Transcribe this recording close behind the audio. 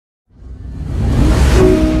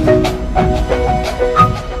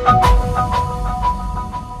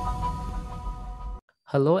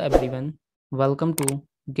Hello everyone, welcome to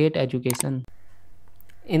Gate Education.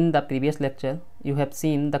 In the previous lecture, you have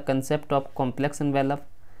seen the concept of complex envelope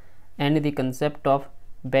and the concept of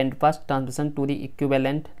band pass transmission to the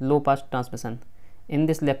equivalent low pass transmission. In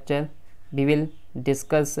this lecture, we will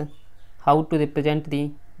discuss how to represent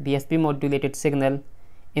the VSB modulated signal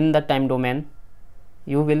in the time domain.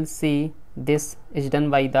 You will see this is done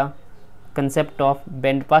by the concept of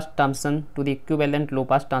band pass transmission to the equivalent low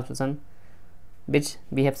pass transmission which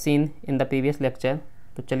we have seen in the previous lecture.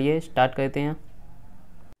 तो चलिए start करते हैं.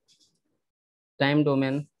 Time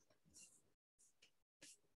domain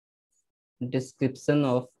description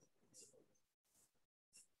of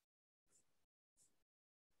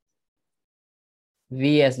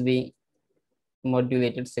VSB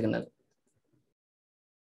modulated signal.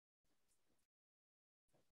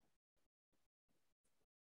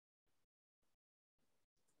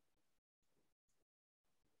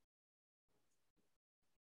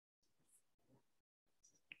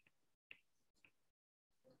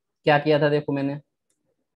 क्या किया था देखो, मैंने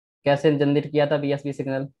कैसे जनरेट किया था VSB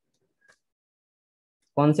सिग्नल.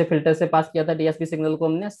 कौन से फिल्टर से पास किया था DSP सिग्नल को?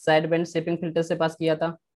 हमने साइड बैंड शेपिंग फिल्टर से पास किया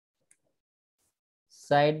था.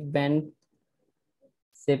 Side band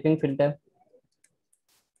shaping filter.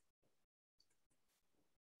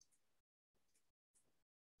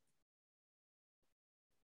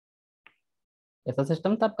 ऐसा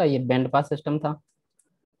सिस्टम था आपका, ये बैंड पास सिस्टम था.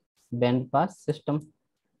 बैंड पास सिस्टम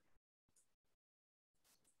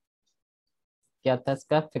क्या था?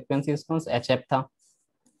 इसका फ्रीक्वेंसी रिस्पांस HF था.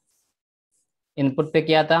 इनपुट पे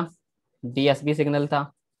क्या था? DSB सिग्नल था,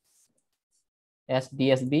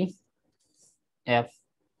 SDSB F.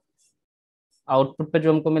 आउटपुट पे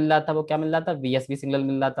जो हमको मिल रहा था वो क्या मिल रहा था? VSB सिग्नल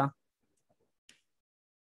मिल रहा था,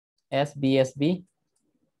 SBSB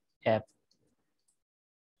F.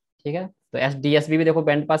 ठीक है, तो SDSB भी देखो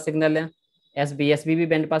बैंड पास सिग्नल है, SBSB भी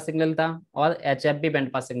बैंड पास सिग्नल था और HF भी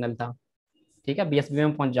बैंड पास सिग्नल था. ठीक है, BSB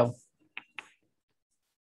में पहुंच जाओ.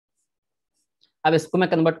 अब इसको मैं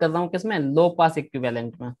कन्वर्ट कर रहा हूँ किसमें? लो पास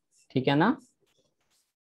इक्विवेलेंट में. ठीक है ना?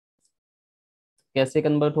 कैसे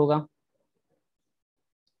कन्वर्ट होगा?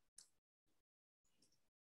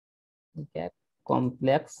 ठीक है,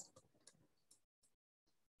 कॉम्प्लेक्स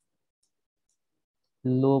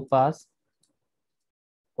लो पास.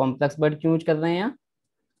 कॉम्प्लेक्स वर्ड क्यों यूज कर रहे हैं यहाँ?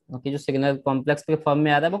 क्योंकि जो सिग्नल कॉम्प्लेक्स के फॉर्म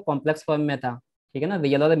में आ रहा है वो कॉम्प्लेक्स फॉर्म में था. ठीक है ना,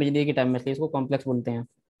 रियल और इमेजिनरी के टाइम में, इसलिए इसको कॉम्प्लेक्स बोलते हैं.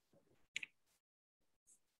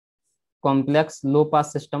 कॉम्प्लेक्स लो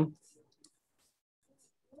पास सिस्टम.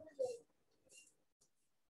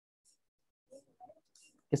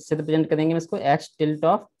 किससे रिप्रेजेंट करेंगे इसको? H टिल्ट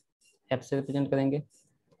ऑफ F से रिप्रेजेंट करेंगे.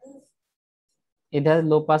 इधर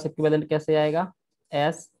लो पास इक्विवेलेंट कैसे आएगा?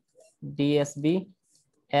 SDSB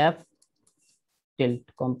F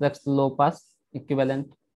टिल्ट, कॉम्प्लेक्स लो पास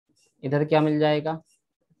इक्विवेलेंट. इधर क्या मिल जाएगा?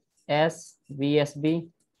 SVSB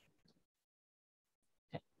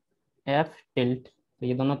F tilt. तो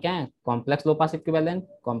ये दोनों क्या है? कॉम्प्लेक्स लो पास इक्विवेलेंट,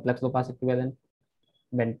 कॉम्प्लेक्स लो पास इक्विवेलेंट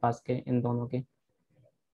बैंड पास के, इन दोनों के.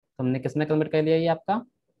 तो हमने किस में कन्वर्ट कर लिया? ये आपका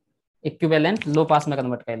इक्विवेलेंट लो पास में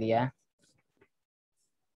कन्वर्ट कर लिया है.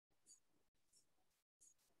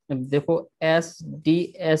 अब देखो,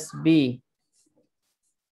 SDSB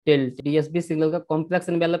टिल्ट, DSB सिग्नल का कॉम्प्लेक्स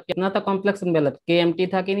एनवेलप कितना था? कॉम्प्लेक्स एनवेलप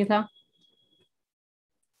KMT था कि नहीं था?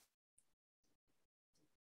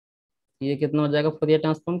 ये कितना हो जाएगा? Fourier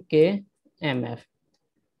transform KMF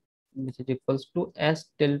which is equals to S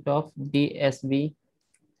tilt of DSB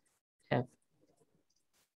F.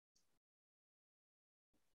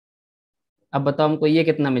 अब बताओ हमको ये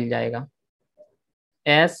कितना मिल जाएगा?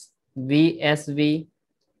 SVSV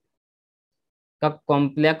का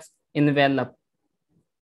कॉम्प्लेक्स इनवेलप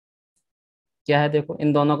क्या है? देखो,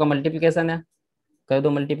 इन दोनों का मल्टीप्लिकेशन है, कर दो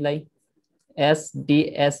multiply.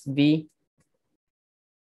 SDSB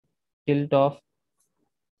tilt of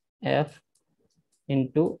F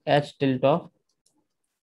into H tilt of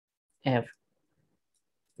F.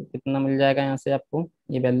 तो कितना मिल जाएगा यहाँ से आपको?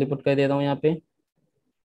 ये वैल्यू पुट कर दे रहा हूँ यहाँ पे.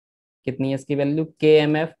 कितनी है इसकी value?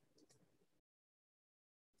 KMF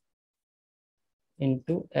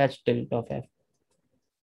into H tilt of F.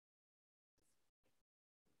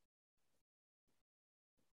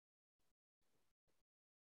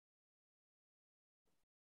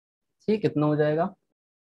 ठीक, कितना हो जाएगा?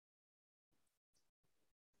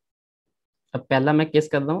 अब पहला मैं केस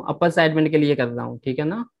कर रहा हूँ अपर साइड बैंड के लिए कर रहा हूँ. ठीक है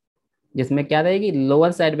ना, जिसमें क्या रहेगी?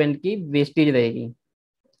 लोअर साइड बैंड की वेस्टेज रहेगी.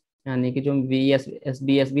 यानी कि जो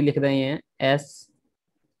VSB लिख रहे हैं,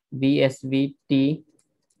 SVSBT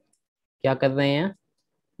क्या कर रहे हैं?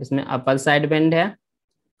 इसमें अपर साइड बैंड है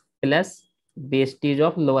plus wastage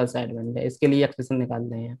of lower side band है. इसके लिए एक्सप्रेशन निकाल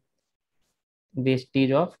रहे हैं,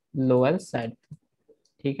 वेस्टेज ऑफ लोअर साइड.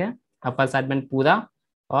 ठीक है, अपर साइड बैंड पूरा,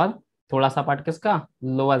 और थोड़ा सा पार्ट किसका,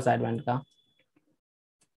 लोअर साइड बैंड का।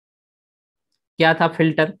 क्या था,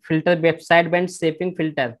 filter, filter side band shaping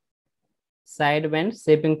filter, side band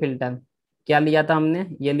shaping filter. क्या लिया था हमने,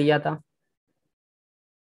 ये लिया था।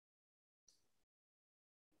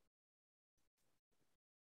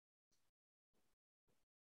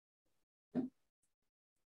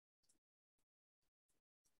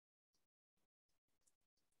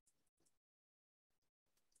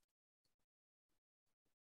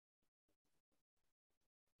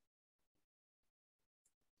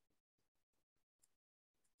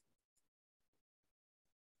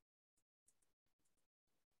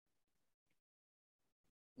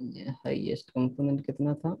 हाईएस्ट कंपोनेंट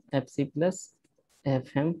कितना था, F C plus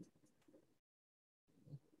F M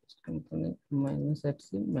component minus F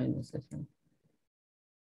C minus F M.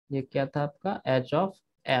 ये क्या था आपका, H of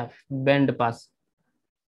F, band pass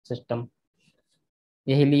system.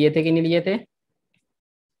 यही लिए थे कि नहीं लिए थे।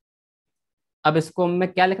 अब इसको में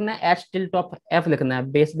क्या लिखना है, एच टिल्ट ऑफ एफ लिखना है,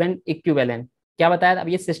 बेस बैंड इक्विवेलेंट। क्या बताया था? अब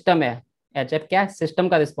ये सिस्टम है, एच एफ क्या है, सिस्टम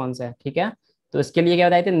का रिस्पॉन्स है, ठीक है। तो इसके लिए क्या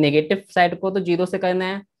बताए थे, नेगेटिव साइड को तो जीरो से करना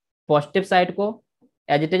है, पॉजिटिव साइड को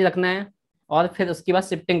एज इट इज रखना है, और फिर उसके बाद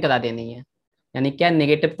शिफ्टिंग करा देनी है। यानी क्या,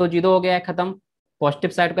 नेगेटिव तो जीरो हो गया है, खत्म। पॉजिटिव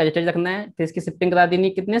साइड को एज इट इज रखना है, फिर इसकी शिफ्टिंग करा देनी है,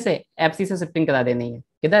 कितने से, एफ सी से शिफ्टिंग करा देनी है,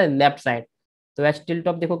 किधर, लेफ्ट साइड। तो एच टिल्ट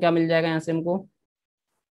ऑफ देखो क्या मिल जाएगा यहाँ से हमको,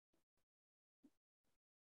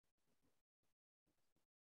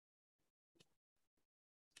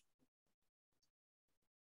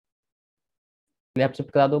 लेफ्ट शिफ्ट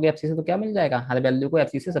करा दोगे एफसी से तो क्या मिल जाएगा, हर वैल्यू को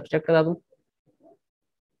एफसी से सब्सट्रैक्ट करा दूं।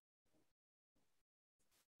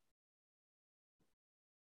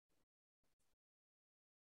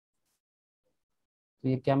 तो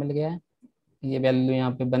ये क्या मिल गया है, ये वैल्यू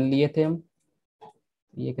यहाँ पे बन लिए थे हम,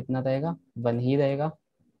 ये कितना रहेगा, वन ही रहेगा,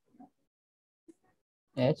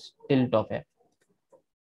 एच टिल्ट ऑफ है।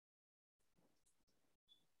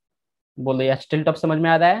 बोलो, एच टिल्ट ऑफ समझ में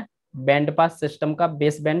आ रहा है, बैंड पास सिस्टम का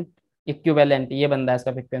बेस बैंड इक्विवेलेंट, ये बन रहा है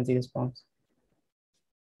इसका फ्रीक्वेंसी रिस्पॉन्स।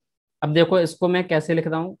 अब देखो इसको मैं कैसे लिख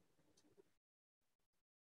रहा हूँ।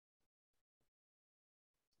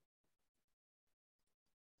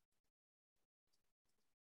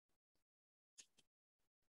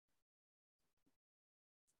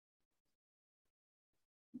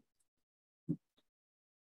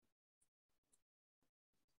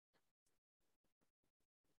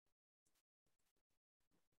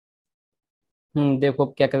 देखो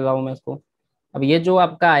अब क्या कर रहा हूँ मैं इसको। अब ये जो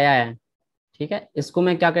आपका आया है, ठीक है, इसको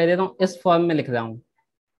मैं क्या कर देता हूँ, इस फॉर्म में लिख रहा हूँ।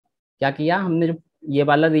 क्या किया हमने, जो ये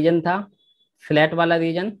वाला रीजन था, फ्लैट वाला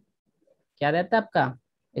रीजन, क्या रहता है आपका,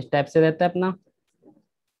 इस टाइप से रहता है अपना।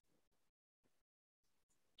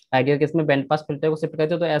 आइडियल केस में बैंड पास फिल्टर को शिफ्ट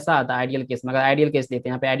करते हो तो ऐसा आता है आइडियल केस में, अगर आइडियल केस लेते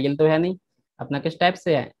हैं, यहाँ पे आइडियल तो है नहीं अपना, किस टाइप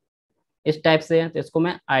से है, इस टाइप से है। तो इसको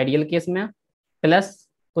मैं आइडियल केस में प्लस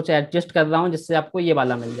कुछ एडजस्ट कर रहा हूँ जिससे आपको ये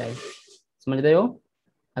वाला मिल जाए, समझ रहे हो।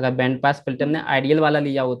 अगर बैंड पास फिल्टर ने आइडियल वाला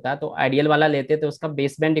लिया होता तो आइडियल वाला लेते तो उसका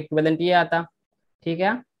बेस बैंड इक्विवेलेंट ये आता, ठीक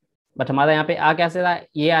है। बट हमारा यहाँ पे आ कैसे रहा है,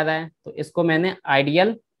 ये आ रहा है, तो इसको मैंने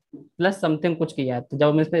आइडियल प्लस समथिंग कुछ किया है। तो जब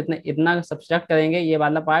हम इसमें इतना इतना सब्सट्रैक्ट करेंगे ये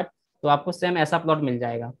वाला पार्ट, तो आपको सेम ऐसा प्लॉट मिल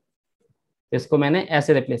जाएगा। तो इसको मैंने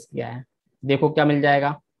ऐसे रिप्लेस किया है, देखो क्या मिल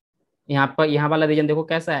जाएगा। यहाँ पर यहाँ वाला रीजन देखो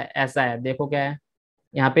कैसा है, ऐसा है, देखो क्या है।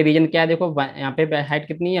 यहाँ पे रीजन क्या है, देखो यहाँ पे हाइट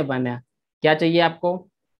कितनी है, वन है। क्या चाहिए आपको,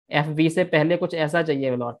 एफ बी से पहले कुछ ऐसा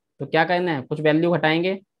चाहिए प्लॉट, तो क्या करना है, कुछ वैल्यू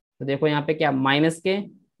घटाएंगे। तो देखो यहाँ पे क्या, माइनस के,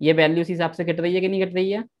 ये वैल्यू इस हिसाब से घट रही है कि नहीं घट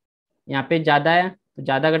रही है, यहाँ पे ज्यादा है तो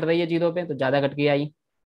ज्यादा घट रही है, जीरो पे तो ज्यादा घट के आई।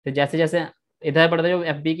 तो जैसे जैसे इधर बढ़ रहे हो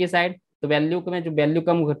एफ बी की साइड, तो वैल्यू में जो वैल्यू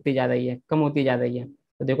कम घटती जा रही है, कम होती जा रही है।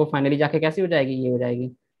 तो देखो फाइनली जाके कैसी हो जाएगी, ये हो जाएगी।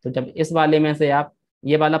 तो जब इस वाले में से आप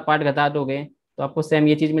ये वाला पार्ट घटा दोगे, तो आपको सेम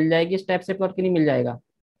ये चीज मिल जाएगी, इस टाइप से प्लॉट की नहीं मिल जाएगा।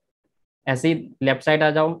 ऐसे ही लेफ्ट साइड आ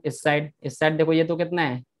जाओ, इस साइड, इस साइड देखो ये तो कितना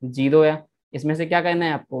है, जीरो है। इसमें से क्या करना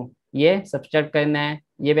है आपको, ये सब्सट्रैक्ट करना है,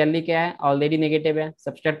 ये वैल्यू क्या है, ऑलरेडी नेगेटिव है,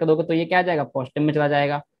 सब्सट्रैक्ट करोगे तो ये क्या आ जाएगा, पॉजिटिव में चला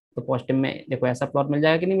जाएगा। तो पॉजिटिव में देखो ऐसा प्लॉट मिल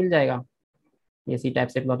जाएगा कि नहीं मिल जाएगा, ये इसी टाइप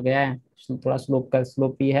से प्लॉट गया है, थोड़ा स्लोप का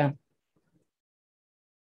स्लोप भी है।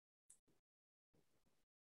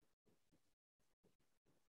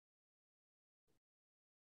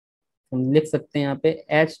 हम लिख सकते हैं यहाँ पे,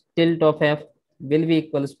 H tilt of F will be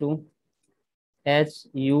equals to H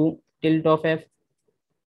U tilt of F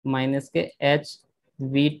minus के H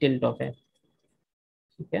we tilt of F,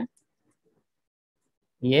 ठीक है,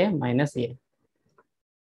 ये माइनस ये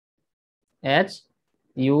H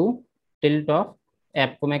U tilt of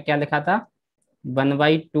F को मैं क्या लिखा था, one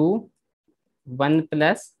by two, one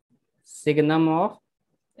plus signum of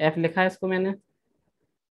F लिखा है इसको मैंने।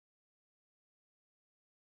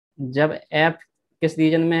 जब एफ किस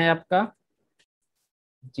रीजन में है आपका?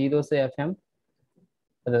 0 से FM।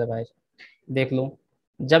 अदरवाइज देख लो,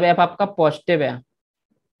 जब एफ आपका पॉजिटिव है,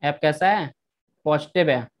 एफ कैसा है? पॉजिटिव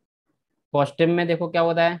है। पॉजिटिव में देखो क्या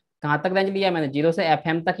होता है, कहाँ तक रेंज लिया है मैंने? 0 से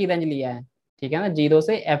FM तक ही रेंज लिया है, ठीक है ना? 0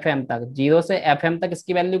 से FM तक, 0 से FM तक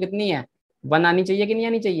इसकी वैल्यू कितनी है? 1 आनी चाहिए कि नहीं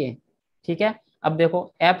आनी चाहिए? ठीक है। अब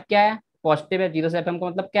देखो एफ क्या है? पॉजिटिव है। 0 से FM का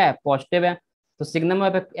मतलब क्या है? पॉजिटिव है। तो सिग्नम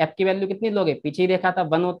ऑफ एफ की वैल्यू कितनी लोगे? पीछे ही देखा था,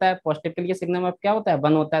 1 होता है। पॉजिटिव के लिए सिग्नम ऑफ क्या होता है?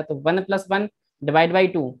 1 होता है। तो 1 + 1 डिवाइड बाई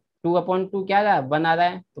 2, 2/2 क्या आ रहा है? 1 आ रहा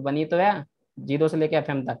है, तो 1 ही तो है 0 से लेके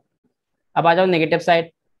FM तक। अब आ जाओ नेगेटिव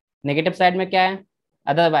साइड। नेगेटिव साइड में क्या है?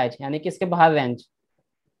 अदरवाइज, यानी कि इसके बाहर रेंज,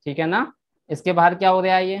 ठीक है ना? इसके बाहर क्या हो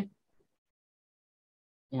रहा है ये?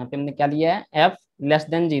 यहाँ पे हमने क्या लिया है? F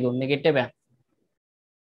 <0, नेगेटिव है,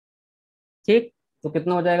 ठीक। तो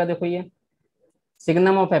कितना हो जाएगा देखो ये,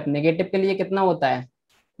 सिग्नम ऑफ एफ नेगेटिव के लिए कितना होता है?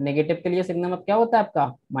 नेगेटिव के लिए सिग्नम ऑफ क्या होता है आपका?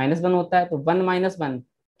 -1 होता है। तो 1 - 1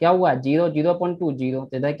 क्या हुआ? 0, 0.2 0,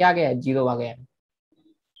 तो इधर क्या आ गया है? 0 आ गया है।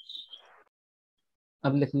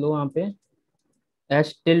 अब लिख लो वहाँ पे,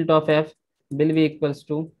 H tilt of F will be equals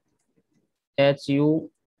to HU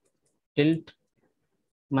tilt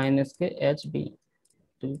minus के HB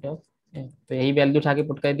टिल्ट ऑफ एफ। तो यही वैल्यू उठा के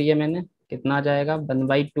पुट कर दी है मैंने। कितना आ जाएगा?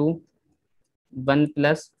 1/2 1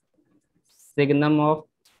 plus signum of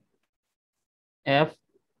F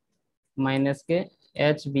minus के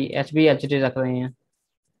एच बी रख रहे हैं।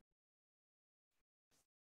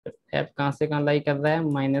 एफ कहाँ से कहाँ लाई कर रहा है?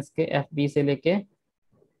 माइनस के FB से लेके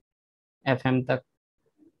FM तक।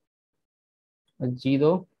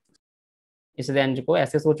 0, इस रेंज को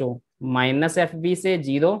ऐसे सोचो, -FB से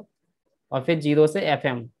 0 और फिर 0 से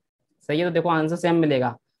FM। सही है, तो देखो आंसर सेम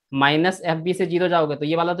मिलेगा। -FB से 0 जाओगे तो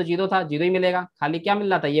ये वाला तो 0 था, 0 ही मिलेगा। खाली क्या मिल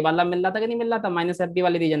रहा था? ये वाला मिल रहा था कि नहीं मिल रहा था -FB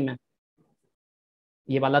वाले रीजन में?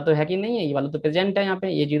 ये वाला तो है कि नहीं है? ये वाला तो प्रेजेंट है यहाँ पे।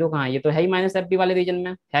 ये 0 कहाँ है? ये तो है ही -FB वाले रीजन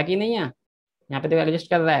में, है कि नहीं है? यहाँ पे देखो एग्जिस्ट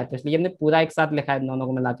कर रहा है, तो इसलिए हमने पूरा एक साथ लिखा है दोनों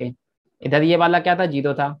को मिला के। इधर ये वाला क्या था?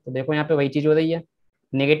 0 था, तो देखो यहाँ पे वही चीज हो रही है।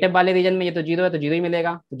 नेगेटिव वाले रीजन में ये तो 0 है, तो 0 ही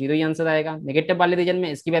मिलेगा, तो 0 ही आंसर आएगा। नेगेटिव वाले रीजन में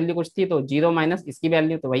इसकी वैल्यू कुछ थी, तो 0 माइनस इसकी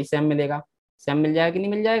वैल्यू, तो वही सेम मिलेगा। सेम मिल जाएगा कि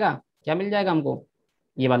नहीं मिल जाएगा? क्या मिल जाएगा हमको?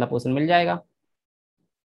 ये वाला पोर्शन मिल जाएगा।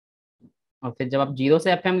 और फिर जब आप 0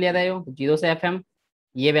 से FM ले रहे हो, तो 0 से FM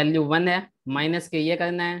ये वैल्यू 1 है, माइनस के ये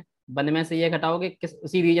करना है। 1 में से ये घटाओगे किस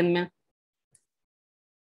उसी रीजन में,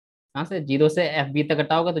 कहाँ से? 0 से FB तक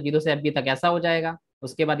घटाओगे तो 0 से FB तक ऐसा हो जाएगा।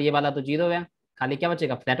 उसके बाद ये वाला तो 0 है, खाली क्या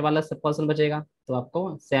बचेगा? फ्लैट वाला सब पोर्शन बचेगा। तो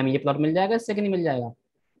आपको सेम ये प्लॉट मिल जाएगा इससे कि नहीं मिल जाएगा?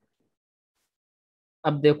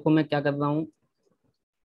 अब देखो मैं क्या कर रहा हूँ,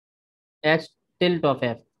 H टिल्ट ऑफ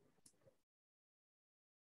एफ,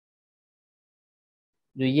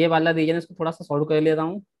 जो ये वाला रीजन है इसको थोड़ा सा सॉल्व कर ले रहा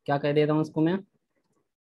हूँ। क्या कर दे रहा हूँ इसको मैं?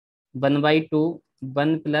 1/2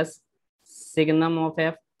 1 plus signum of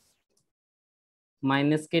F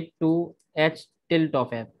minus के 2H टिल्ट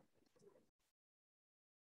ऑफ एफ।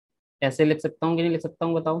 ऐसे लिख सकता हूँ कि नहीं लिख सकता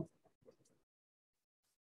हूँ बताओ?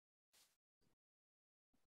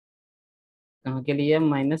 कहाँ के लिए?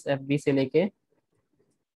 -FB से लेके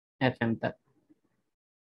FM तक।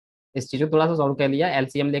 इस चीज को थोड़ा सा सॉल्व कर लिया,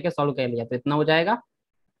 LCM लेके सॉल्व कर लिया, तो इतना हो जाएगा।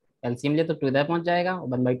 LCM लिए तो 2 इधर पहुंच जाएगा, और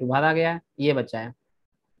 1/2 बाहर आ गया है, ये बचा है।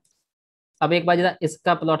 अब एक बार जरा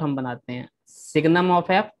इसका प्लॉट हम बनाते हैं, सिग्नम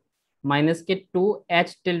ऑफ एफ माइनस के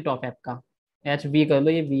 2H टिल्ट ऑफ एफ का। HV कर लो,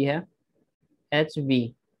 ये V है,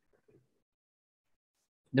 HV।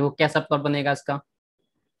 देखो कैसा प्लॉट बनेगा इसका।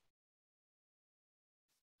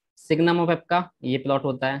 सिग्नम ऑफ एफ का ये प्लॉट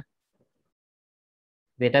होता है,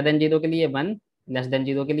 ग्रेटर देन 0 के लिए 1, लेस देन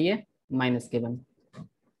 0 के लिए -1।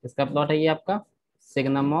 इसका प्लॉट है ये आपका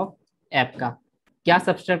सिग्नम ऑफ एफ का। क्या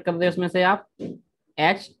सब्सट्रैक्ट कर रहे हो उसमें से आप?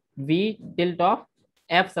 HV tilt of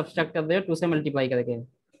F subtract कर रहे हो 2 से मल्टीप्लाई करके।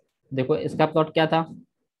 देखो इसका प्लॉट क्या था?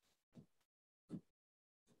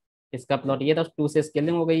 इसका प्लॉट ये था, 2 से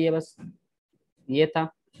स्केलिंग हो गई है बस, ये था।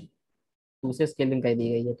 2 से स्केलिंग कर दी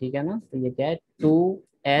गई है, ठीक है ना? तो ये क्या है?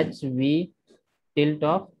 2HV टिल्ट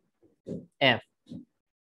ऑफ एफ,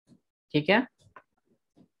 ठीक है।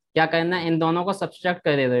 क्या करना है? इन दोनों को सब्सट्रैक्ट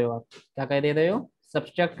कर दे रहे हो आप। क्या कर दे रहे हो?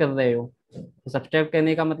 सब्सट्रैक्ट कर रहे हो। तो सब्सट्रैक्ट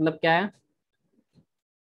करने का मतलब क्या है?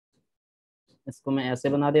 इसको मैं ऐसे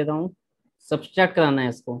बना देता हूँ, सब्सट्रैक्ट कराना है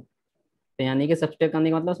इसको। तो यानी कि सब्सट्रैक्ट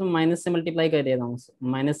करने का मतलब उसमें माइनस से मल्टीप्लाई कर दे रहा हूँ।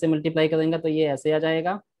 माइनस से मल्टीप्लाई करेंगे तो ये ऐसे आ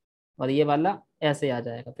जाएगा, और ये वाला ऐसे आ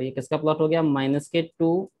जाएगा। तो ये किसका प्लॉट हो गया?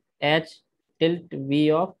 -2H tilt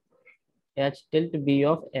V of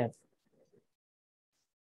F।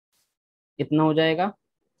 कितना हो जाएगा?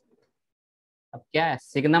 अब क्या है?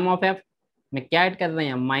 सिग्नम ऑफ एफ में क्या ऐड कर रहे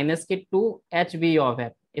हैं? -2HV of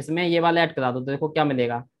F. इसमें ये वाला ऐड करा दो, तो देखो क्या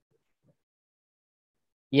मिलेगा।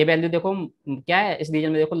 ये वैल्यू देखो क्या है इस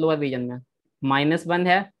रीजन में, देखो लोअर रीजन में -1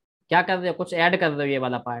 है, क्या कर रहे हो, कुछ ऐड कर रहे हो ये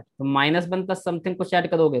वाला पार्ट, तो -1 प्लस समथिंग कुछ ऐड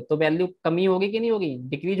करोगे तो वैल्यू कमी होगी कि नहीं होगी,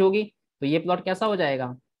 डिक्रीज होगी। तो ये प्लॉट कैसा हो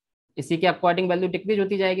जाएगा, इसी के अकॉर्डिंग वैल्यू डिक्रीज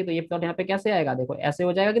होती जाएगी। तो ये प्लॉट यहाँ पे कैसे आएगा, देखो ऐसे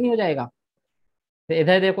हो जाएगा कि नहीं हो जाएगा। तो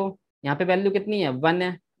इधर देखो, यहाँ पे वैल्यू कितनी है, 1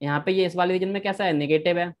 है। यहाँ पे ये इस वाले रीजन में कैसा है,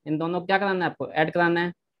 नेगेटिव है। इन दोनों को क्या कराना है, आपको ऐड कराना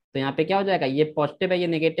है। तो यहाँ पे क्या हो जाएगा, ये पॉजिटिव है ये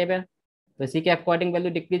नेगेटिव है, तो इसी के अकॉर्डिंग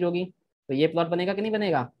वैल्यू डिक्रीज होगी। तो ये प्लॉट बनेगा कि नहीं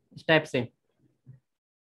बनेगा इस टाइप से।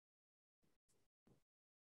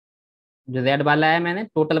 जो रेड वाला है मैंने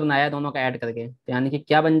टोटल बनाया है दोनों का ऐड करके, तो यानी कि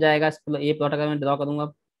क्या बन जाएगा ये प्लॉट अगर मैं ड्रॉ करूंगा।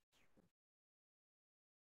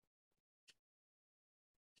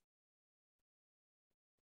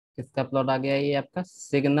 किसका प्लॉट आ गया, ये आपका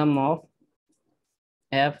सिग्नम ऑफ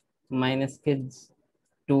एफ माइनस के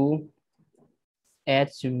 2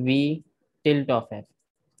 HV टिल्ट ऑफ एफ।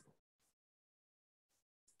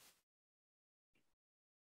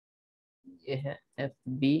 ये है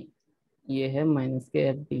FB, ये है -के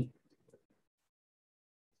FB।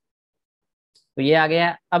 तो ये आ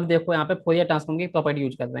गया। अब देखो यहाँ पे फोरियर ट्रांसफॉर्म की प्रॉपर्टी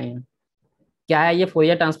यूज कर रहे हैं। क्या है ये,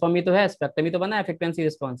 फोरियर ट्रांसफॉर्म ही तो है, स्पेक्ट्रम ही तो बना है। फ्रीक्वेंसी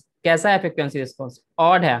रिस्पॉन्स कैसा है, फ्रीक्वेंसी रिस्पॉन्स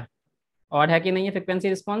ऑड है कि नहीं है फ्रीक्वेंसी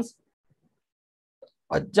रिस्पॉन्स।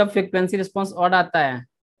 और जब फ्रीक्वेंसी रिस्पॉन्स ऑड आता है,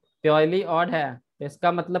 प्योरली ऑड है, तो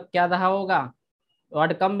इसका मतलब क्या रहा होगा,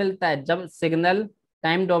 ऑड कब मिलता है, जब सिग्नल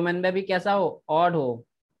टाइम डोमेन में भी कैसा हो, ऑड हो।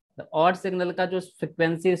 तो ऑड सिग्नल का जो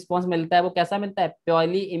फ्रीक्वेंसी रिस्पॉन्स मिलता है वो कैसा मिलता है,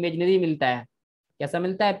 प्योरली इमेजिनरी मिलता है। कैसा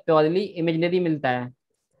मिलता है, प्योरली इमेजिनरी मिलता है।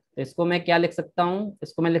 तो इसको मैं क्या लिख सकता हूँ,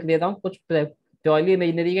 इसको मैं लिख देता हूँ कुछ प्योरली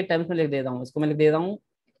इमेजिनरी के टर्म्स में लिख देता हूँ। इसको मैं लिख देता हूँ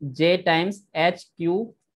J times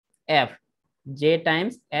HQF। J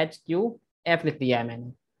times HQF लिख दिया है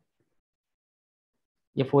मैंने।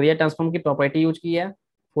 ये फोरियर ट्रांसफॉर्म की प्रॉपर्टी यूज की है।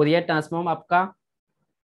 फोरियर ट्रांसफॉर्म आपका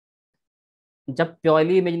जब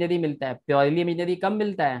प्योरली इमेजिनरी मिलता है, प्योरली इमेजिनरी कब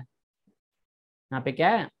मिलता है, यहाँ पे क्या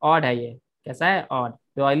है, ऑड है ये। कैसा है, ऑड।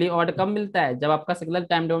 प्योरली ऑड कब मिलता है, जब आपका सिग्नल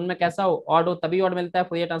टाइम डोमेन में कैसा हो, ऑड हो, तभी ऑड मिलता है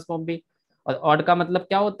फोरियर ट्रांसफॉर्म भी। और ऑड का मतलब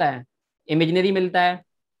क्या होता है, इमेजिनरी मिलता है।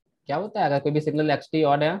 क्या होता है, अगर कोई भी सिग्नल एक्सटी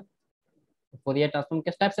ऑड है तो फोरियर ट्रांसफॉर्म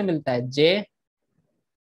किस टाइप से मिलता है, J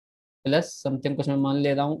प्लस समथिंग कुछ मैं मान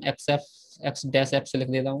ले रहा हूँ, X से लिख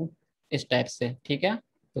देता हूँ इस टाइप से, ठीक है।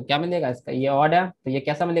 तो क्या मिलेगा इसका, ये ऑड है तो ये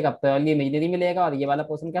कैसा मिलेगा, प्योरली इमेजिनरी मिलेगा, और ये वाला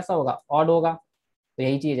पोर्शन कैसा होगा, ऑड होगा। तो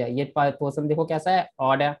यही चीज है, ये पोर्शन देखो कैसा है,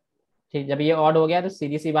 ऑड है। ठीक, जब ये ऑड हो गया तो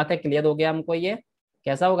सीधी सी बात है, क्लियर हो गया हमको ये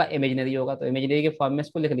कैसा होगा, इमेजिनरी होगा। तो इमेजिनरी के फॉर्म में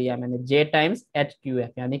इसको लिख लिया मैंने J टाइम्स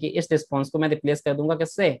HQF, यानी कि इस रिस्पॉन्स को मैं रिप्लेस कर दूंगा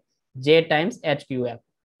किससे, J टाइम्स HQF।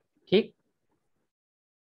 ठीक,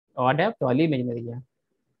 ऑड है प्योरली इमेजिनरी है।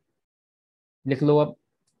 लिख लो अब,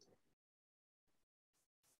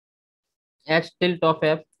 H tilt of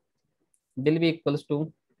F will be equals to,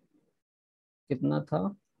 कितना था,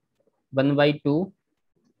 1/2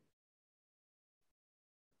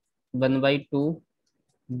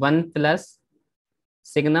 1 plus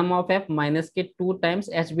signum of F minus के 2 टाइम्स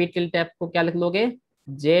HB टिल्ट एफ को क्या लिख लोगे,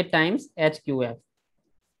 J टाइम्स HQF।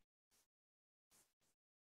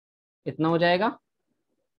 इतना हो जाएगा।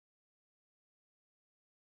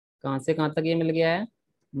 कहाँ से कहाँ तक ये मिल गया है,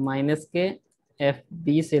 माइनस के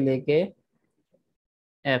FB से लेके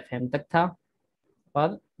FM तक था,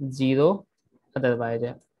 और 0 अदरवाइज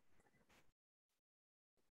है।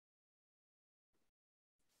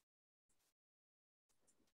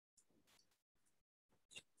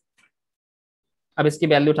 अब इसकी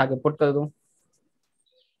वैल्यू उठा के पुट कर दूं,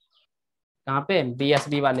 कहाँ पे,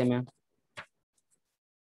 BSB वाले में।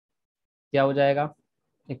 क्या हो जाएगा,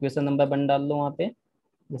 इक्वेशन नंबर 1 डाल लो वहाँ पे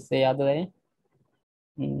जिससे याद रहे।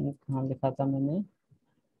 कहाँ लिखा था मैंने,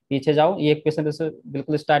 पीछे जाओ, ये इक्वेशन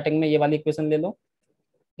बिल्कुल स्टार्टिंग में ये वाली इक्वेशन ले लो,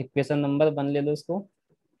 इक्वेशन नंबर 1 ले लो इसको।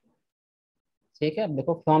 ठीक है, अब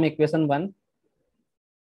देखो from equation 1,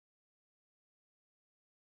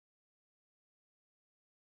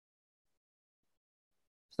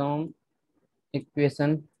 from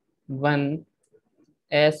equation 1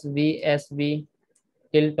 S V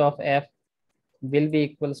tilt of F will be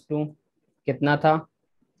equals to, कितना था,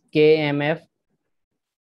 KMF,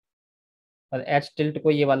 और H टिल्ट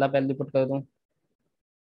को ये वाला वैल्यू पुट कर दूं,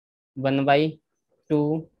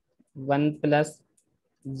 1/2 1 प्लस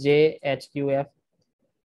JHQF।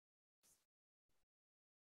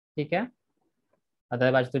 ठीक है,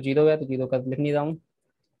 अदरवाइज तो 0 है, तो 0 कर लिख नहीं रहा हूँ।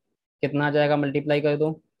 कितना आ जाएगा, मल्टीप्लाई कर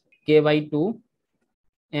दो, K/2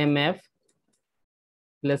 MF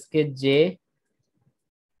प्लस के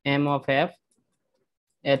JM/F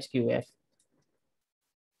HQF।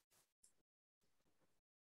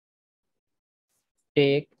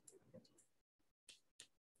 Take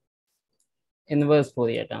inverse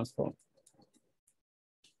Fourier transform,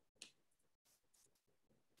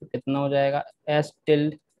 तो कितना हो जाएगा, S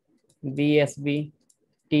tilde V S B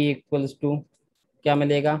T equals to क्या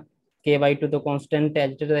मिलेगा, के बाई टू तो कॉन्स्टेंट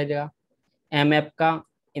एडिटर रहेगा। एम एफ का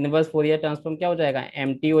इनवर्स फोरियर ट्रांसफॉर्म क्या हो जाएगा,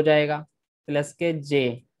 एम टी हो जाएगा, प्लस के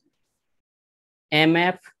जे M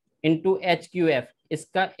F into H Q F,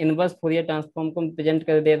 इसका इनवर्स फोरियर ट्रांसफॉर्म को प्रेजेंट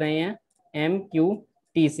कर दे रहे हैं एम क्यू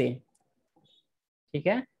टी से। ठीक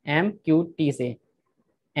है, एम क्यू टी से।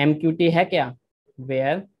 एम क्यू टी है क्या,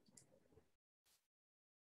 where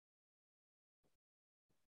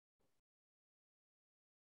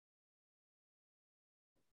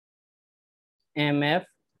M F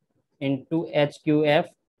into H Q F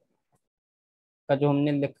का जो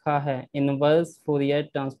हमने लिखा है इनवर्स फोरियर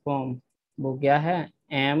ट्रांसफॉर्म, वो क्या है,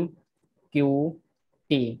 एम क्यू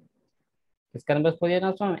टी। इसका number Fourier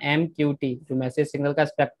transform M Q T, जो मैसेज सिग्नल का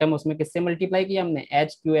स्पेक्ट्रम उसमें किससे मल्टीप्लाई किया हमने,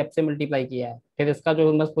 एच क्यू एफ से मल्टीप्लाई किया है, फिर इसका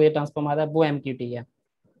जो नंबर फोरियर ट्रांसफॉर्म आ रहा है वो एम क्यू टी है।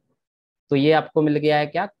 तो ये आपको मिल गया है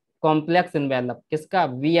क्या, कॉम्प्लेक्स इनवेलप किसका,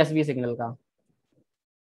 वी एस बी सिग्नल का,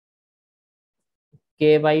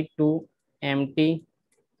 के by two M T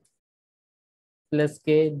plus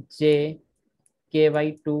के जे के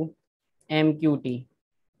by two M Q T.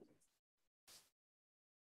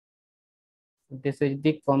 This is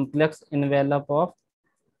the complex envelope of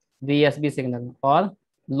VSB signal और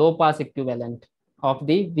लो पास equivalent of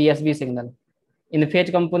the VSB signal. In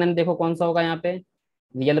phase component देखो कौन सा होगा यहाँ पे,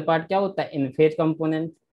 रियल पार्ट क्या होता है, इन फेज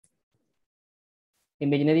कंपोनेंट,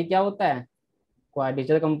 इमेजिनरी क्या होता है,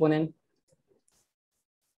 क्वाड्रेचर कंपोनेंट।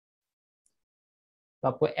 तो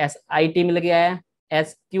आपको SIT मिल गया है,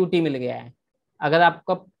 SQT मिल गया है। अगर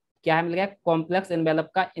आपको क्या है मिल गया, कॉम्प्लेक्स एनवेलप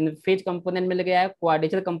का इन फेज कंपोनेंट मिल गया है,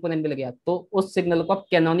 क्वाड्रेचर कंपोनेंट मिल गया, तो उस सिग्नल को आप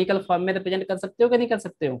कैनोनिकल फॉर्म में रिप्रेजेंट कर सकते हो कि नहीं कर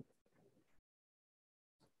सकते हो।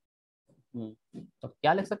 तो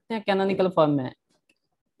क्या लिख सकते हैं कैनोनिकल फॉर्म में,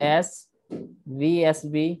 S V S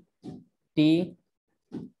B T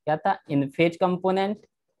क्या था, इन phase component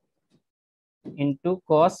into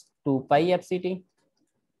cos two पाई एफ सी टी।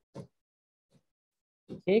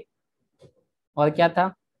 ठीक, और क्या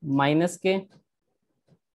था, माइनस के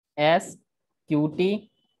S Q T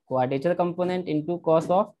quadrature component into cos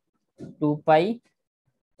of to pi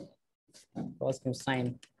cos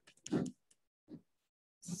sine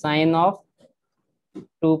sign of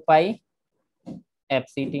to pi F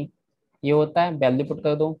C T. ये होता है, वैल्यू पुट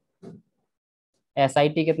कर दो। एस आई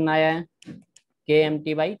टी कितना आया है, के एम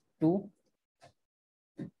टी बाई टू,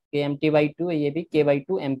 के एम टी बाई टू, ये भी के by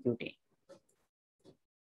two M Q T.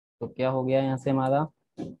 तो क्या हो गया यहाँ से हमारा,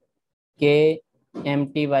 के M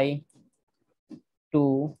T by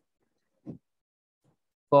two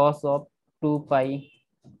cos of to pi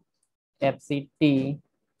F C T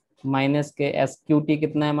minus के एस क्यू टी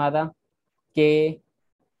कितना है हमारा, के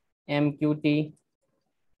M Q T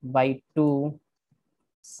by two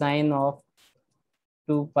sign of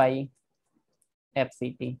to pi F C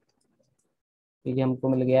T. तो ये हमको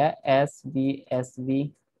मिल गया है SVSV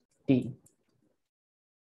T।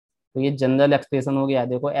 तो ये जनरल एक्सप्रेशन हो गया,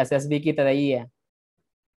 देखो SSB की तरह ही है।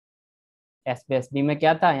 SVSB में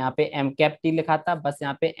क्या था, यहाँ पे एम कैप टी लिखा था, बस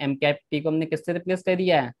यहाँ पे एम कैप टी को हमने किससे रिप्लेस कर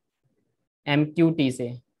दिया है, MQT से।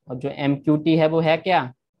 और जो MQT है वो है क्या,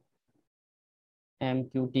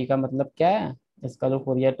 MQT का मतलब क्या है, इसका जो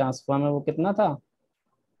फोरियर ट्रांसफॉर्म है वो कितना था,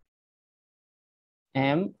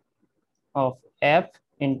 M of F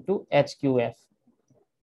into HQF,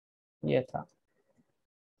 ये था।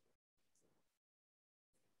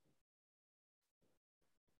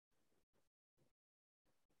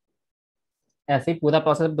 ऐसे ही पूरा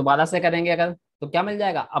प्रोसेस दोबारा से करेंगे अगर, तो क्या मिल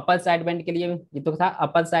जाएगा, अपर साइड बैंड के लिए ये तो था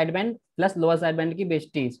upper side band plus lower side band की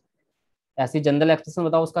बेस्टीज। ऐसी जनरल एक्सप्रेशन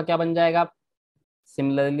बताओ उसका क्या बन जाएगा,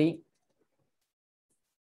 सिमिलरली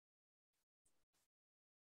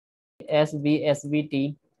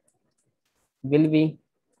SVSVT विल बी,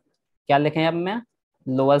 क्या लिखें अब मैं,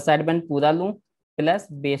 लोअर साइड बैंड पूरा लूं plus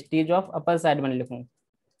besties of upper side band लिखूं,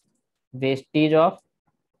 Vestige of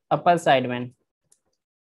upper side band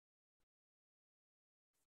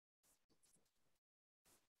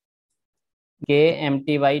के M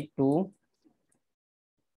T by two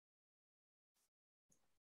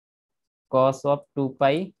cos of to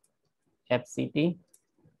pi F C T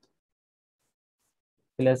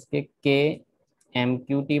plus के M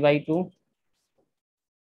Q T by two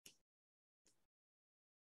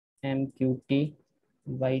M Q T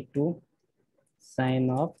by two sign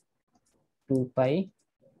of to pi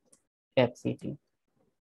F C T.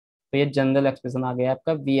 तो ये general expression आ गया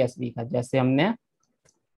आपका VSB का, जैसे हमने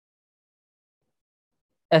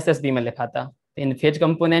SSB में लिखा था। तो इन फेज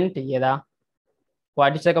कंपोनेंट ये रहा,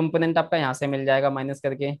 क्वाड्रेचर कंपोनेंट आपका यहाँ से मिल जाएगा माइनस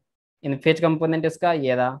करके, इन फेज कंपोनेंट इसका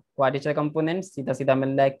ये रहा, क्वाड्रेचर कंपोनेंट सीधा सीधा मिल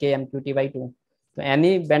रहा है के M Q T by two. तो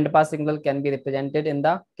any band pass signal can be represented in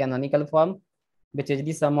the canonical form which is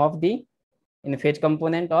the some of the in phase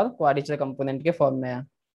component और क्वाड्रेचर कंपोनेंट के फॉर्म में है।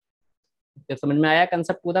 तो समझ में आया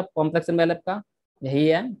कंसेप्ट पूरा कॉम्प्लेक्स एनवेलप का? यही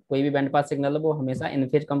है, कोई भी बैंड पास सिग्नल वो हमेशा इन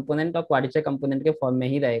फेज कंपोनेंट और क्वाड्रेचर कंपोनेंट के फॉर्म में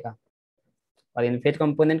ही रहेगा। और इनफेज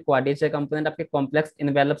कंपोनेंट क्वाड्रेचर कंपोनेंट आपके कॉम्प्लेक्स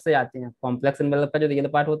इनवेलप से आते हैं। कॉम्प्लेक्स इनवेलप का जो रियल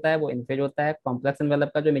पार्ट होता है वो इनफेज होता है, कॉम्प्लेक्स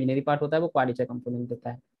इनवेलप का जो इमेजिनरी पार्ट होता है वो क्वाड्रेचर कंपोनेंट होता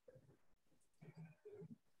है।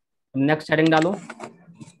 नेक्स्ट हेडिंग डालो,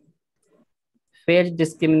 phase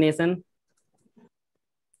discrimination.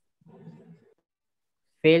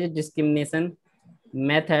 Phase discrimination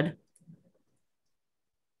method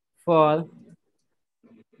for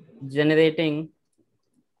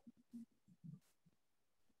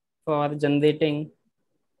generating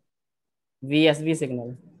VSB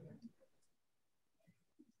signal.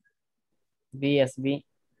 VSB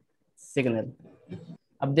signal.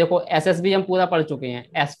 अब देखो SSB हम पूरा पढ़ चुके हैं।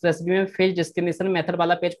 SSB में फेज डिस्क्रिमिनेशन मेथड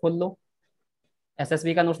वाला पेज खोल लो,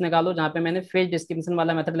 SSB का नोट्स निकालो, जहाँ पे मैंने फेज डिस्क्रिमिनेशन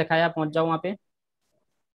वाला मेथड लिखाया, पहुंच जाओ वहाँ पे।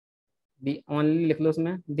 दी ओनली लिख लो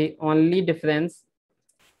उसमें, the only difference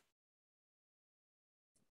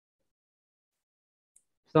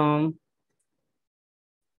from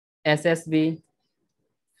SSB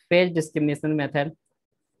phase discrimination method,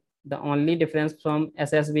 the only difference from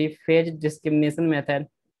SSB phase discrimination method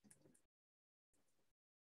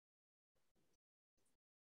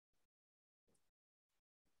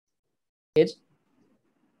is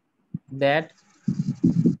that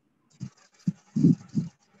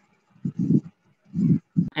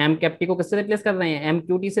M कैप्टी को किससे रिप्लेस कर रहे हैं?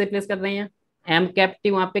 MQT से रिप्लेस कर रहे हैं। एम कैप्टी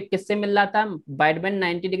वहां पे किससे मिल रहा था? वाइडबैंड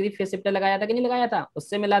 90 डिग्री फेज शिफ्टर लगाया था कि नहीं लगाया था?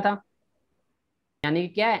 उससे मिला था। यानी कि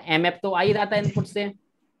क्या है, MF तो आ ही रहा था इनपुट से,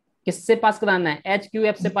 किससे पास कराना है?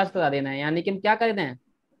 HQF से पास करा देना है। यानी कि हम क्या कर रहे हैं,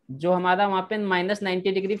 जो हमारा वहां पे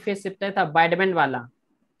 -90 डिग्री फेज शिफ्टर था वाइडबैंड वाला,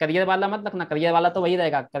 करियर वाला मत रखना, करियर वाला तो वही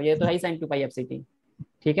रहेगा, करियर तो है ही sin2πfct।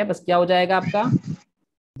 ठीक है, बस क्या हो जाएगा आपका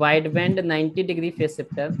wide band 90 degree phase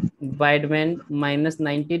shifter, wide band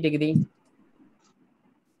 -90 degree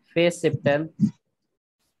phase shifter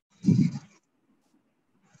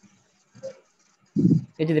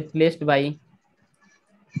is replaced by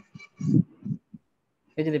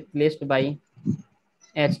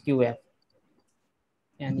HQF।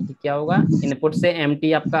 यानी कि क्या होगा, इनपुट से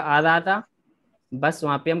MT आपका आ रहा था, बस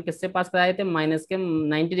वहां पे हम किससे पास कराए थे? माइनस के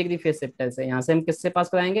 90 डिग्री फेज शिफ्टर से। यहाँ से हम किससे पास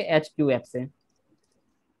कराएंगे? HQF से।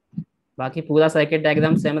 बाकी पूरा सर्किट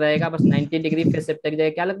डायग्राम सेम रहेगा, बस 90 डिग्री फेज शिफ्टर की जगह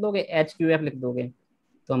क्या लिख दोगे? HQF लिख दोगे।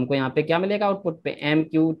 तो हमको यहाँ पे क्या मिलेगा? आउटपुट पे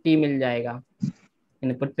MQT मिल जाएगा।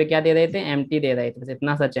 इनपुट पे क्या दे रहे थे? MT दे रहे थे, बस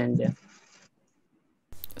इतना सा चेंज है।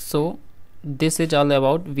 So this is all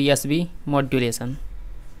about VSB modulation.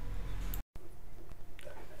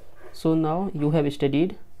 So now you have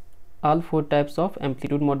studied all four types of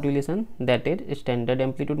amplitude modulation, that is standard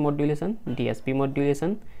amplitude modulation, DSP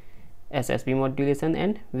modulation, SSB modulation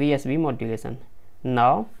and VSB modulation.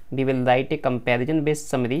 Now we will write a comparison based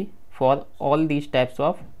summary for all these types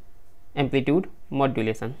of amplitude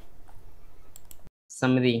modulation.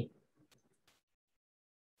 Summary.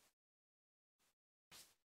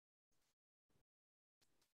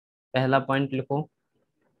 पहला point लिखो,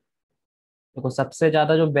 देखो सबसे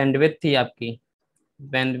ज्यादा जो bandwidth थी आपकी,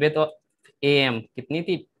 bandwidth of AM कितनी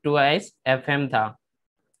थी? 2/FM था,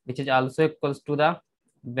 which is also equals to the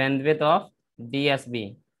bandwidth of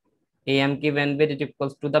DSB। AM की bandwidth is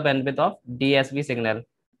equals to the bandwidth of DSB signal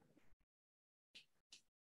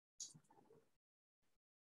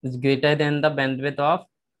is greater than the bandwidth of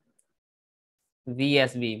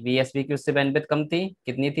VSB। VSB की उससे bandwidth कम थी,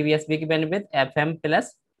 कितनी थी VSB की बैंडविड्थ? FM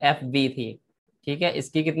प्लस FB थी। ठीक है,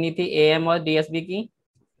 इसकी कितनी थी AM और DSB की?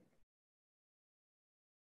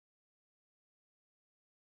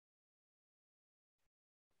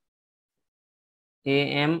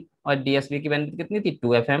 AM और DSB की बैंडविड्थ कितनी थी?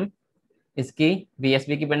 2FM। इसकी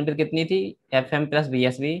VSB की बैंडविड्थ कितनी थी? FM plus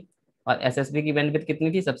VSB। और SSB की बैंडविड्थ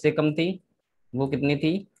कितनी थी? सबसे कम थी, वो कितनी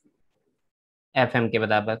थी? FM के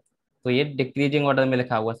बराबर। तो ये डिक्रीजिंग ऑर्डर में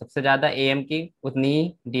लिखा हुआ, सबसे ज्यादा AM की, उतनी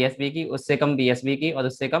ही DSB की, उससे कम VSB की और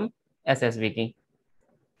उससे कम SSB की।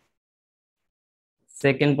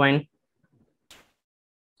 सेकेंड पॉइंट,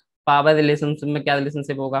 पावर रिलेशनशिप में क्या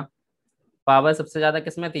रिलेशनशिप होगा? पावर सबसे ज्यादा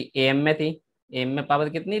किस में थी? AM में थी। AM में पावर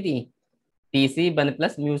कितनी थी? TC 1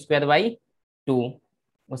 + μ²/2।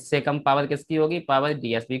 उससे कम पावर किसकी होगी? पावर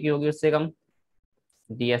DSB की होगी उससे कम।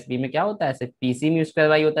 DSB में क्या होता है? सिर्फ PC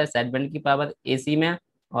μ²/y होता है, साइड बैंड की पावर AC में।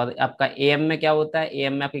 और आपका AM में क्या होता है?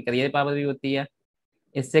 AM में आपकी कैरियर पावर भी होती है।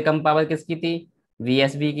 इससे कम पावर किसकी थी?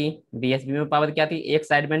 VSB की। VSB में पावर क्या थी? एक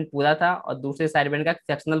साइड बैंड पूरा था और दूसरे साइड बैंड का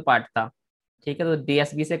सेक्शनल पार्ट था। ठीक है, तो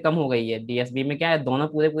डीएसबी से कम हो गई है। डीएसबी में क्या है, दोनों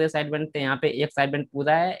पूरे पूरे साइड बेंड थे, यहाँ पे एक साइड बेंड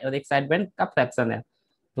पूरा है और एक साइड बेंड का फ्रैक्शन है,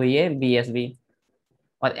 तो ये बीएसबी।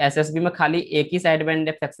 और एसएसबी में खाली एक ही साइड बेंड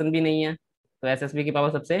है, फ्रैक्शन भी नहीं है, तो एसएसबी की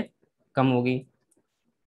पावर सबसे कम होगी।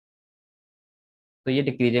 तो ये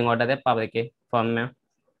डिक्रीजिंग ऑर्डर है पावर के फॉर्म में।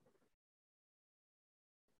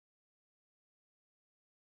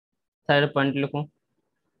 थर्ड पॉइंट लिखो,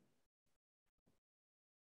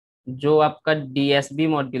 जो आपका डीएसबी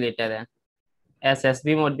मॉड्यूलेटर है,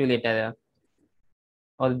 एसएसबी मॉड्यूलेटर है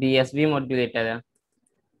और बीएसबी मॉड्यूलेटर है,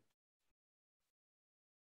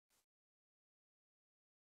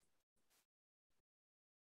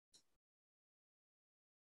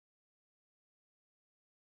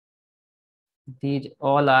 these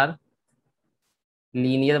all are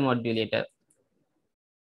linear modulator.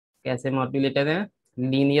 कैसे मॉड्यूलेटर हैं,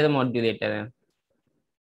 लीनियर मॉड्यूलेटर हैं।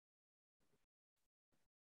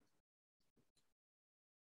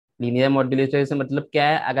 लीनियर मॉड्यूलेटर से मतलब क्या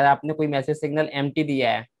है, अगर आपने कोई मैसेज सिग्नल एमटी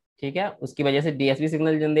दिया है, ठीक है, उसकी वजह से डीएसबी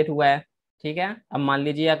सिग्नल जनरेट हुआ है, ठीक है। अब मान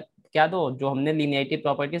लीजिए आप क्या दो, जो हमने लीनियरिटी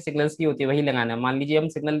प्रॉपर्टी सिग्नल्स की होती है वही लगाना है। मान लीजिए हम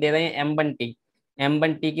सिग्नल दे रहे हैं M1T,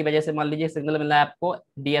 M1T की वजह से मान लीजिए सिग्नल मिला है आपको,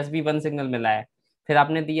 डीएसबी 1 सिग्नल मिला है। फिर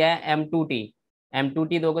आपने दिया है M2T,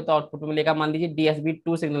 M2T दोगे तो आउटपुट में मिलेगा मान लीजिए डीएसबी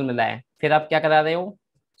 2 सिग्नल मिला है। फिर आप क्या करा रहे हो,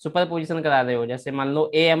 सुपर पोजिशन करा रहे हो। जैसे मान लो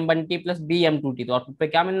A M1T plus B M2T, तो आउटपुट पे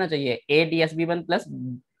क्या मिलना चाहिए, A DSB 1 plus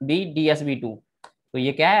B DSB 2। तो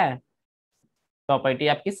ये क्या है, प्रॉपर्टी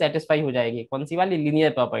आपकी सेटिस्फाई हो जाएगी। कौन सी वाली,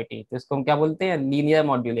 लीनियर प्रॉपर्टी, तो इसको हम क्या बोलते हैं, लीनियर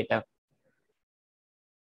मॉड्यूलेटर।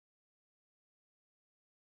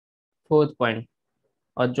 फोर्थ पॉइंट,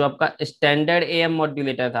 और जो आपका स्टैंडर्ड AM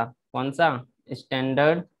मॉड्यूलेटर था, कौन सा,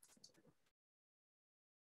 स्टैंडर्ड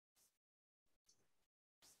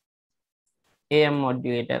AM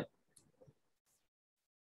मॉड्यूलेटर,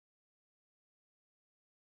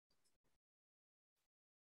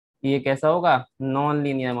 ये कैसा होगा, non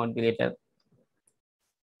linear modulator.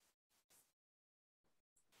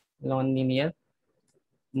 Non linear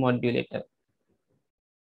modulator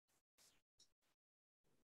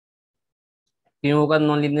क्यों होगा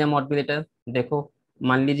नॉन लीनियर मॉड्यूलेटर, देखो,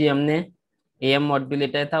 मान लीजिए हमने AM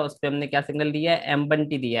मॉड्यूलेटर था, उस पर हमने क्या सिग्नल दिया है,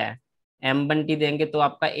 M1T दिया है। M1T देंगे तो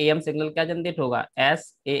आपका AM सिग्नल क्या जनरेट होगा,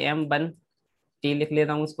 SAM1T लिख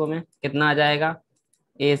लेता हूँ उसको मैं, कितना आ जाएगा,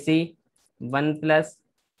 AC 1 plus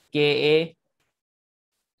KA,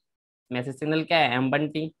 message signal क्या है,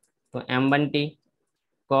 M1T, तो M1T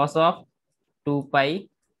cos of 2 pi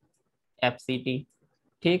FCT।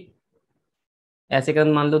 ठीक, ऐसे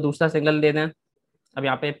कर मान लो दूसरा सिग्नल दे दें। अब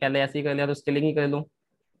यहाँ पे पहले ऐसे ही कर लिया तो स्केलिंग ही कर लूँ।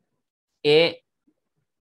 A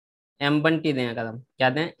M1T दें, अगर हम क्या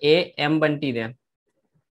दें, A M1T दें,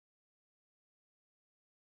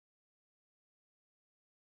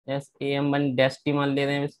 SAM1 मान ले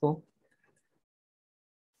रहे हैं इसको,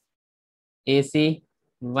 AC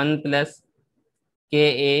 1 प्लस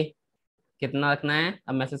KA, कितना रखना है,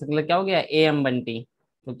 अब मैसेज सिग्नल क्या हो गया, A M1T,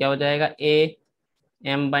 तो क्या हो जाएगा, A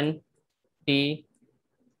M1T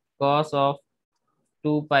cos of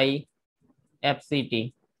 2 pi FCT।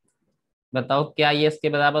 बताओ क्या ये इसके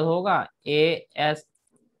बराबर होगा, A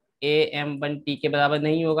M1T के बराबर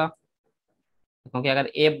नहीं होगा, क्योंकि अगर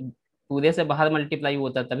A पूरे से बाहर मल्टीप्लाई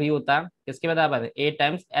होता तभी होता, किसके बराबर है, A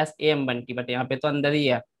टाइम्स SAM1T, बट यहाँ पे तो अंदर ही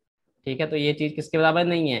है। ठीक है, तो ये चीज किसके बराबर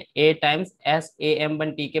नहीं है, A टाइम्स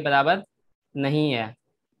SAM1T के बराबर नहीं है।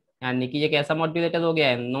 यानी कि ये कैसा मॉड्यूलेटर हो गया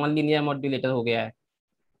है, नॉन लीनियर मॉड्यूलेटर हो गया है।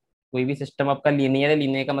 कोई भी सिस्टम आपका लीनियर है,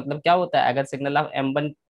 लीनियर का मतलब क्या होता है, अगर सिग्नल आप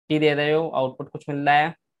M1T दे रहे हो, आउटपुट कुछ मिल रहा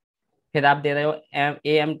है, फिर आप दे रहे हो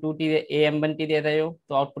AM1T दे रहे हो,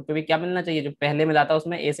 तो आउटपुट पे भी क्या मिलना चाहिए, जो पहले मिला था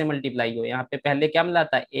उसमें A से मल्टीप्लाई हो। यहाँ पे पहले क्या मिला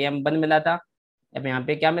था, AM1 मिला था, अब यहाँ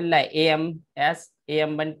पे क्या मिल रहा है,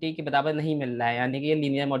 AM1T के बराबर नहीं मिल रहा है, यानी कि ये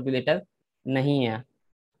लीनियर मॉड्यूलेटर नहीं है।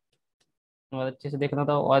 और अच्छे से देखना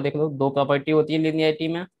था, और देख लो, दो प्रॉपर्टी होती है लीनियरिटी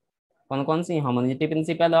में, कौन कौन सी, होमोजेनिटी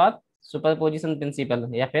प्रिंसिपल और सुपरपोजिशन प्रिंसिपल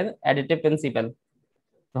या फिर एडिटिव प्रिंसिपल।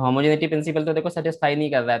 तो होमोजेनिटी प्रिंसिपल तो देखो सेटिस्फाई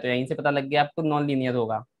नहीं कर रहा है, तो यहीं से पता लग गया आपको नॉन लीनियर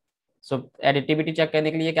होगा। सो एडिटिविटी चेक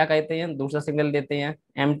करने के लिए क्या कहते हैं, दूसरा सिग्नल देते हैं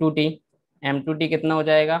M2T। M2T कितना हो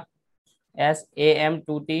जाएगा,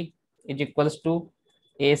 SAM2T is equals to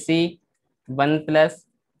AC 1 plus,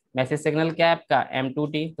 message signal क्या है आपका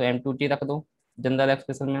M2T, तो M2T रख दो जनरल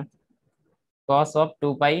एक्सप्रेशन में, कॉस ऑफ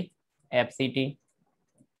 2 पाई FCT।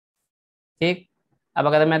 ठीक, अब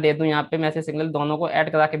अगर मैं दे दूं यहाँ पे मैसेज सिग्नल दोनों को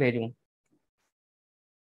ऐड करा के भेजूं,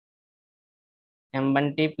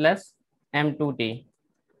 M1T प्लस M2T,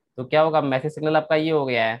 तो क्या होगा, मैसेज सिग्नल आपका ये हो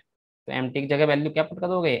गया है, तो एम टी की जगह वैल्यू क्या पुट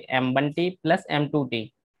करोगे, M1T प्लस M2T,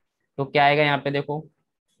 तो क्या आएगा यहाँ पे देखो,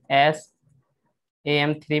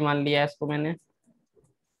 SAM3 मान लिया है इसको मैंने,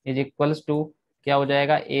 इज इक्वल्स टू क्या हो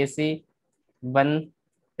जाएगा, AC वन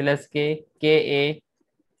प्लस के ए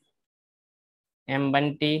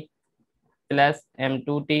M1T plus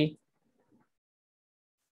M2T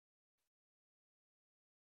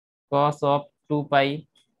cos of 2 pi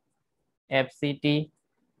FCT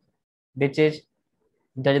which is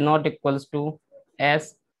does not equals to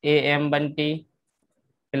SAM1T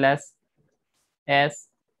plus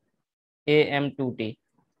SAM2T।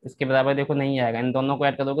 इसके बराबर देखो नहीं आएगा, इन दोनों को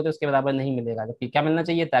ऐड करोगे तो इसके बराबर नहीं मिलेगा। जबकि क्या मिलना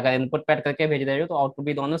चाहिए था, अगर इनपुट पे ऐड करके भेज रहे हो तो आउटपुट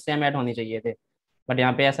भी दोनों सेम ऐड होनी चाहिए थे, बट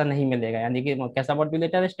यहाँ पे ऐसा नहीं मिलेगा। यानी कि कैसा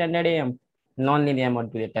मॉड्यूलेटर है, standard am non linear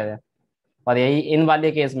modulator है। और यही इन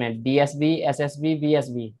वाले केस में DSB SSB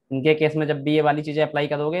VSB, इनके केस में जब भी ये वाली चीजें अप्लाई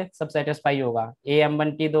करोगे सब सेटिस्फाई होगा।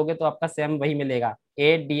 AM1T दोगे तो आपका सेम वही मिलेगा,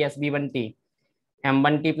 ADSB1T।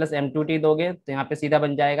 M1T प्लस M2T दोगे तो यहाँ पे सीधा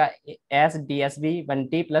बन जाएगा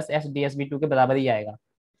SDSB1T प्लस SDSB2 के बराबर ही आएगा।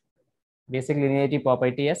 बेसिक लिनियरिटी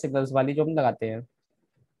प्रॉपर्टी है सिग्नल्स वाली जो हम लगाते हैं।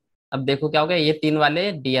 अब देखो क्या हो गया, ये तीन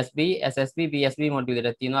वाले DSB SSB VSB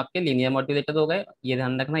मॉड्यूलेटर तीनों आपके लीनियर मॉड्यूलेटर हो गए। ये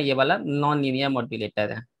ध्यान रखना, ये वाला नॉन लीनियर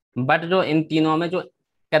मॉड्यूलेटर है। बट जो इन तीनों में जो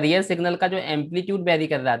करियर सिग्नल का जो एम्पलीट्यूड वेरी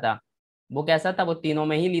कर रहा था वो कैसा था, वो तीनों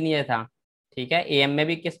में ही लीनियर था। ठीक है, AM में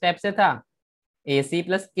भी किस टाइप से था, AC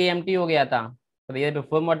प्लस KMT हो गया था, career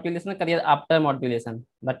before modulation career after modulation.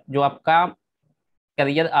 But जो आपका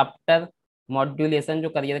करियर आफ्टर मॉड्यूलेशन जो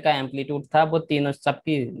करियर का एम्पलीट्यूड था वो तीनों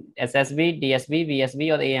सबकी SSB DSB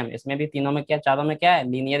VSB और AM, इसमें भी तीनों में क्या, चारों में क्या है,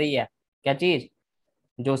 लीनियर ही है। क्या चीज,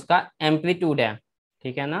 जो उसका एम्पलीट्यूड है।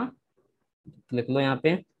 ठीक है ना, लिख लो यहाँ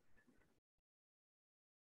पे,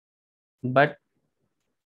 but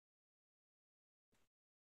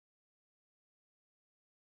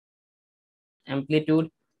amplitude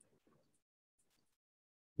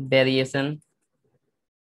variation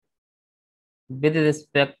with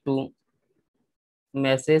respect to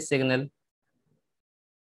message signal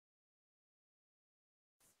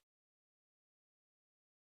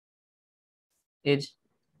is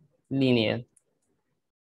linear।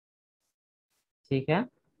 ठीक है,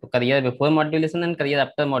 तो career before modulation and career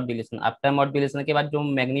after modulation, after modulation के बाद जो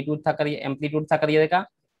मैग्नीट्यूड था करियर, एम्पलीट्यूड था करियर का,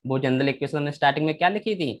 वो जनरल इक्वेशन ने स्टार्टिंग में क्या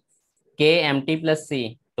लिखी थी, KMT प्लस C।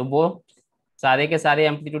 तो वो सारे के सारे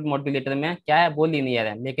एम्पलीट्यूड मॉड्यूलेटर में क्या है, वो लीनियर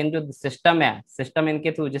है। लेकिन जो सिस्टम है, सिस्टम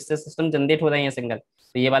इनके थ्रू जिससे सिस्टम जनरेट हो रही है सिग्नल,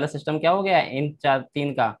 तो ये वाला सिस्टम क्या हो गया है, इन चार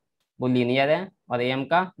तीन का वो लीनियर है और AM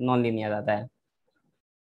का नॉन लीनियर आता है।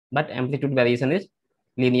 But amplitude variation is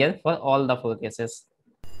linear for all the four cases.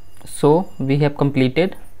 So we have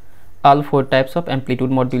completed all four types of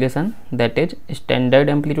amplitude modulation, that is standard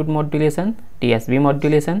amplitude modulation, TSB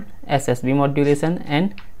modulation, SSB modulation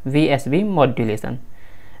and VSB modulation.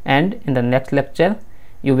 And in the next lecture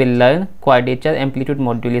you will learn quadrature amplitude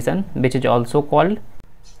modulation, which is also called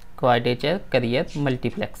quadrature carrier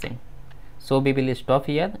multiplexing. So we will stop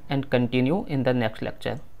here and continue in the next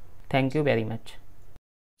lecture. Thank you very much.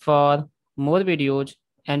 For more videos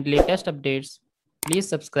and latest updates, please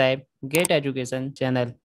subscribe Get Education channel.